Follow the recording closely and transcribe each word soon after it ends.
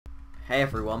Hey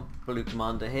everyone, Blue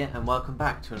Commander here and welcome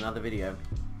back to another video.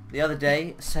 The other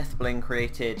day, Seth Bling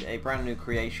created a brand new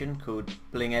creation called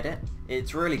BlingEdit.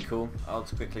 It's really cool. I'll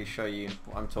just quickly show you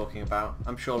what I'm talking about.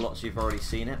 I'm sure lots of you have already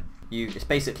seen it. It's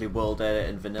basically world edit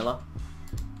in vanilla,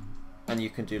 and you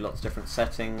can do lots of different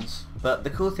settings. But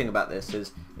the cool thing about this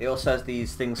is it also has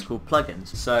these things called plugins.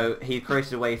 So he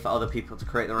created a way for other people to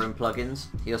create their own plugins.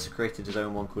 He also created his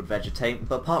own one called 𝐻𝐵,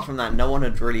 but apart from that no one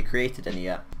had really created any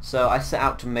yet. So I set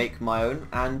out to make my own,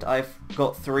 and I've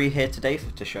got 3 here today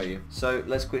to show you. So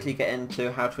let's quickly get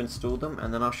into how to install them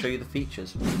and then I'll show you the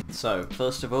features. So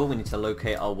first of all we need to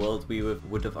locate our world we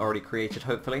would have already created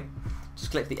hopefully.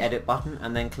 Just click the edit button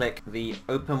and then click the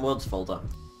open worlds folder.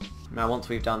 Now once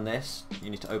we've done this, you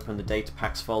need to open the data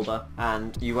packs folder,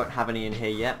 and you won't have any in here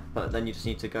yet, but then you just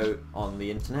need to go on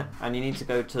the internet and you need to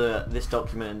go to this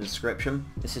document in the description.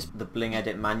 This is the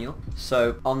BlingEdit manual.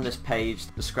 So on this page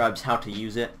it describes how to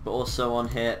use it, but also on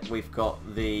here we've got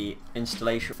the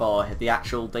installation for the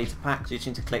actual data pack. So you just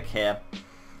need to click here.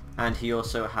 And he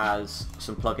also has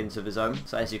some plugins of his own.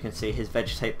 So as you can see, his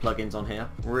𝐻𝐵 plugins on here.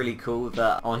 Really cool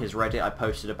that on his Reddit I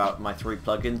posted about my 3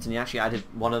 plugins and he actually added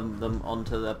one of them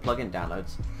onto the plugin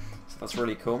downloads. So that's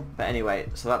really cool. But anyway,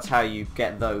 so that's how you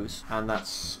get those, and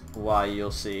that's why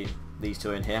you'll see these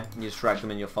 2 in here. You just drag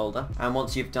them in your folder, and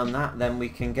once you've done that then we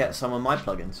can get some of my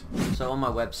plugins. So on my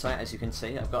website, as you can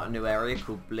see, I've got a new area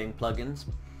called Bling plugins.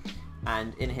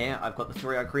 And in here I've got the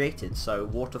 3 I created, so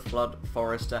Water, Flood,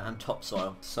 Forester and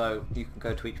TopSoil. So you can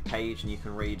go to each page and you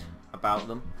can read about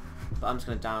them. But I'm just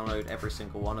going to download every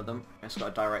single one of them. It's got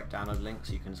a direct download link,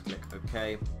 so you can just click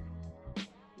OK.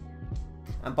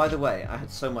 And by the way, I had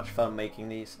so much fun making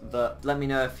these that let me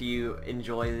know if you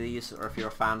enjoy these or if you're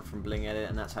a fan from BlingEdit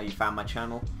and that's how you found my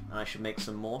channel and I should make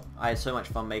some more. I had so much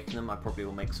fun making them, I probably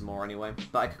will make some more anyway.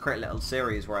 But I could create a little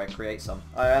series where I create some.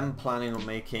 I am planning on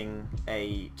making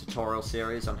a tutorial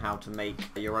series on how to make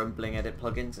your own BlingEdit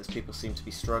plugins, as people seem to be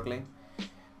struggling.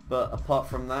 But apart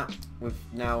from that, we've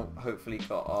now hopefully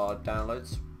got our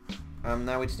downloads.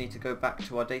 Now we just need to go back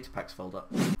to our data packs folder.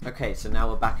 Okay, so now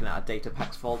we're back in our data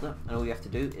packs folder, and all you have to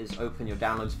do is open your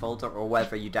downloads folder or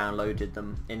wherever you downloaded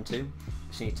them into. You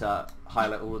just need to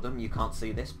highlight all of them. You can't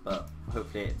see this, but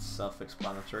hopefully it's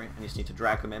self-explanatory, and you just need to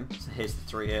drag them in. So here's the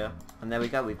 3 here, and there we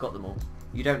go, we've got them all.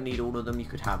 You don't need all of them, you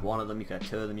could have 1 of them, you could have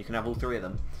 2 of them, you can have all 3 of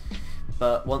them.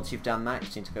 But once you've done that, you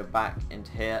just need to go back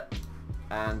into here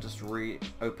and just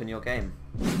reopen your game.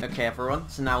 Okay everyone,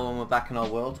 so now when we're back in our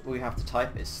world, all you have to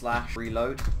type is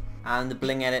 /reload and the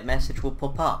BlingEdit message will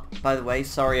pop up. By the way,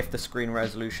 sorry if the screen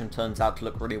resolution turns out to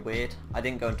look really weird. I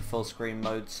didn't go into full screen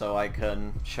mode so I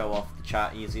can show off the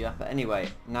chat easier. But anyway,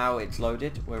 now it's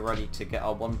loaded, we're ready to get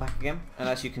our 1 back again. And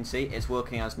as you can see, it's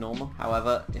working as normal.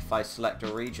 However, if I select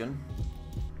a region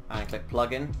and click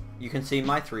plugin, you can see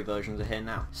my 3 versions are here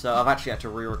now. So I've actually had to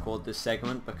re-record this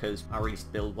segment because I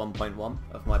released build 1.1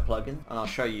 of my plugin, and I'll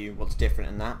show you what's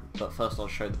different in that, but first I'll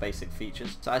show the basic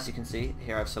features. So as you can see,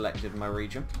 here I've selected my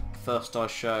region. First I'll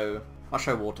show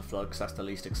water flood because that's the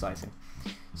least exciting.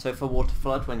 So for water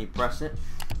flood, when you press it,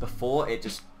 before it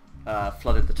just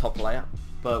flooded the top layer,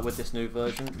 but with this new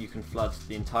version you can flood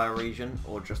the entire region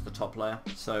or just the top layer.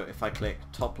 So if I click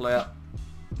top layer,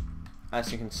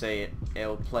 as you can see,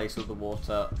 it'll place all the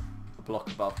water a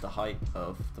block above the height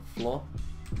of the floor,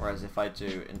 whereas if I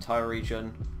do entire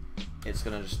region, it's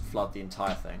going to just flood the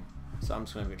entire thing. So I'm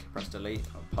just going to quickly press delete,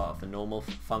 part of the normal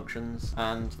functions,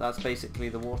 and that's basically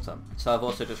the water. So I've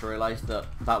also just realised that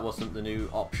that wasn't the new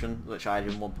option which I had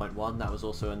in 1.1, that was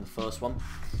also in the first one.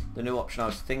 The new option I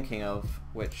was thinking of,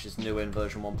 which is new in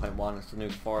version 1.1, is the new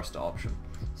forester option.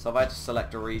 So if I had to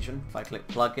select a region, if I click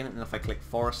plugin and if I click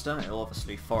forester, it'll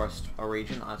obviously forest a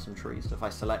region, add some trees. So if I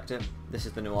select it, this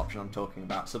is the new option I'm talking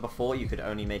about. So before you could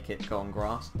only make it go on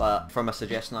grass, but from a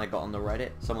suggestion I got on the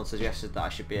Reddit, someone suggested that I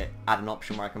should add an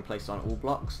option where I can place it on all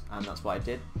blocks, and that's what I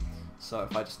did. So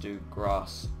if I just do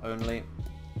grass only,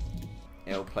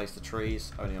 it'll place the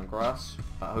trees only on grass,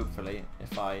 but hopefully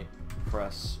if I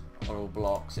press on all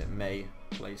blocks it may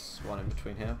place one in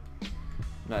between here.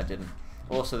 No, it didn't.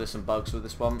 Also there's some bugs with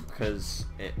this one because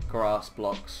grass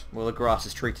blocks, well the grass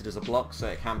is treated as a block so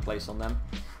it can place on them.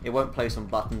 It won't place on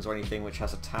buttons or anything which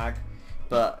has a tag,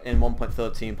 but in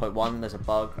 1.13.1 there's a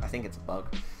bug, I think it's a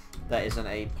bug, there isn't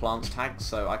a plants tag,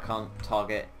 so I can't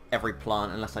target every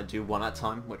plant unless I do 1 at a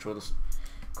time, which will just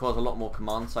cause a lot more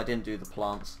commands. So I didn't do the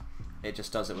plants, it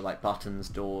just does it with like buttons,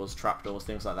 doors, trapdoors,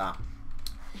 things like that.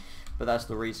 But that's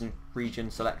the region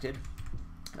selected.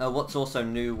 What's also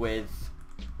new with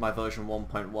my version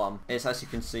 1.1 is, as you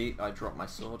can see, I dropped my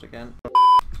sword again.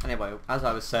 Anyway, as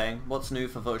I was saying, what's new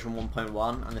for version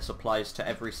 1.1, and this applies to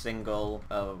every single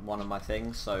one of my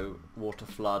things, so water,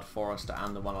 flood, forester,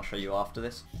 and the one I'll show you after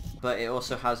this. But it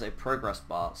also has a progress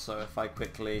bar, so if I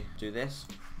quickly do this,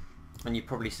 and you've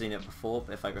probably seen it before,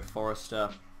 but if I go forester,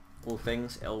 all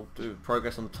things, it'll do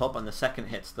progress on the top, and the second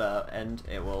hits the end,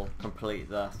 it will complete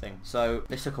the thing. So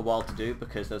this took a while to do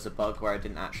because there's a bug where I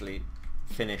didn't actually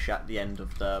finish at the end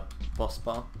of the boss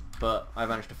bar, but I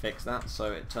managed to fix that,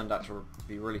 so it turned out to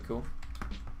be really cool.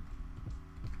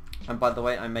 And by the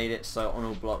way, I made it so on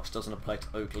all blocks doesn't apply to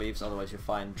oak leaves, otherwise you'll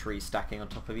find trees stacking on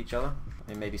top of each other.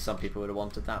 I mean, maybe some people would have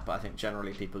wanted that, but I think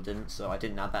generally people didn't, so I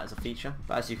didn't add that as a feature.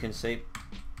 But as you can see,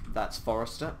 that's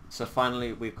forester. So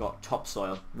finally we've got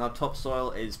TopSoil. Now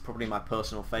TopSoil is probably my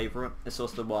personal favourite. It's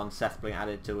also the one Bling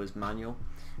added to his manual.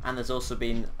 And there's also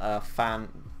been a fan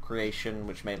creation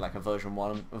which made like a version 2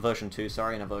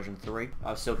 and a version 3.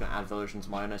 I was still going to add versions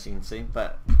of my own, as you can see,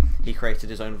 but he created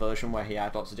his own version where he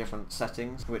had lots of different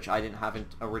settings which I didn't have in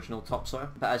original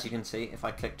TopSoil. But as you can see, if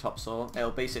I click TopSoil,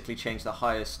 it'll basically change the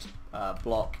highest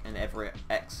block in every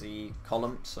𝐒𝐥𝐢𝐜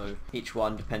column, so each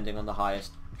one depending on the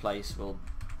highest place will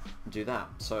do that.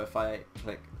 So if I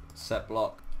click set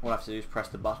block, all I have to do is press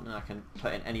the button and I can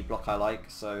put in any block I like.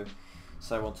 So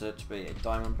I wanted it to be a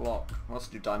diamond block. Let's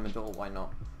do diamond ore, why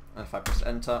not? And if I press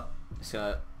enter, it's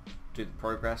going to do the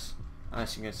progress. And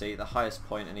as you can see, the highest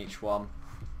point in each one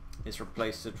is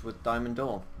replaced with diamond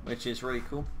ore, which is really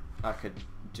cool. I could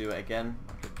do it again.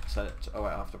 I could set it to, oh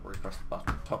wait, I have to repress the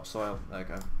button. TopSoil, there we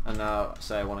go. And now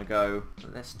say I want to go,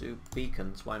 let's do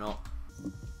beacons, why not?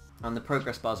 And the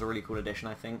progress bar is a really cool addition,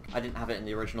 I think. I didn't have it in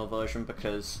the original version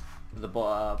because the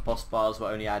boss bars were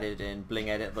only added in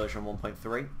BlingEdit version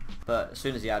 1.3. But as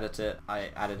soon as he added it, I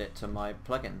added it to my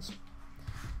plugins.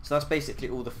 So that's basically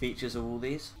all the features of all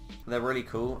these. They're really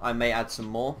cool. I may add some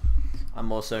more.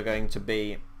 I'm also going to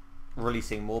be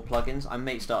releasing more plugins. I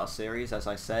may start a series, as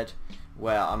I said,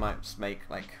 where I might just make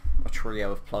like a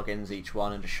trio of plugins each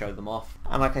one and just show them off.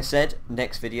 And like I said,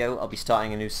 next video I'll be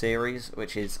starting a new series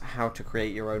which is how to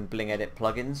create your own BlingEdit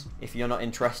plugins. If you're not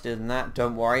interested in that,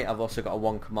 don't worry, I've also got a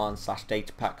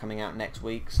 1command/data pack coming out next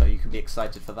week, so you can be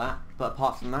excited for that. But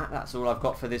apart from that, that's all I've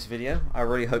got for this video. I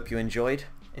really hope you enjoyed.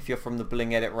 If you're from the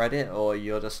BlingEdit Reddit or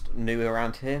you're just new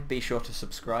around here, be sure to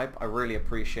subscribe. I really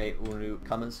appreciate all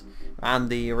newcomers and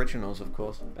the originals, of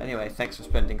course. But anyway, thanks for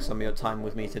spending some of your time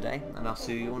with me today, and I'll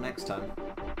see you all next time.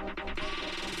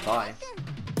 Bye.